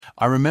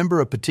I remember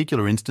a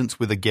particular instance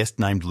with a guest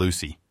named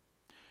Lucy.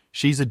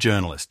 She's a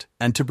journalist,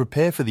 and to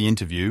prepare for the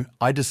interview,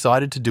 I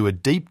decided to do a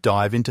deep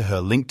dive into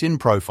her LinkedIn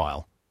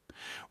profile.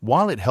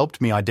 While it helped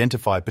me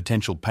identify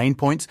potential pain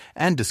points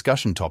and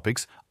discussion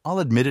topics, I'll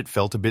admit it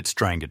felt a bit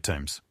strange at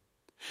times.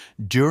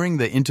 During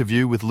the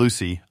interview with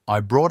Lucy, I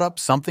brought up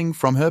something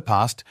from her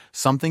past,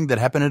 something that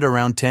happened at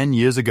around 10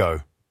 years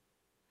ago.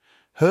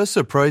 Her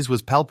surprise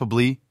was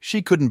palpably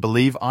she couldn't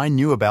believe I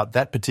knew about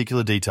that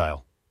particular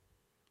detail.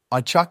 I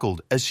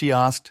chuckled as she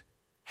asked,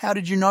 "How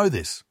did you know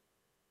this?"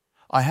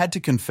 I had to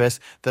confess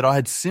that I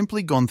had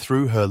simply gone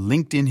through her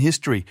LinkedIn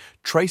history,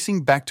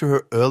 tracing back to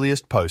her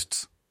earliest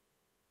posts.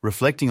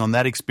 Reflecting on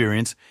that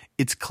experience,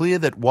 it's clear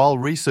that while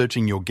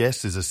researching your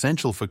guests is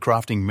essential for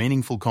crafting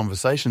meaningful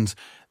conversations,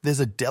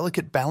 there's a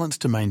delicate balance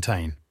to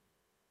maintain.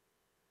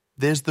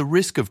 There's the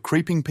risk of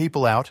creeping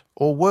people out,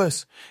 or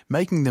worse,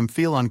 making them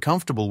feel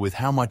uncomfortable with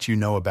how much you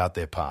know about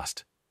their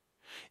past.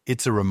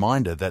 It's a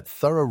reminder that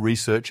thorough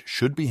research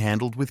should be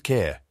handled with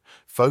care,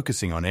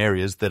 focusing on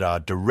areas that are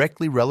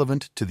directly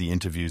relevant to the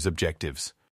interview's objectives.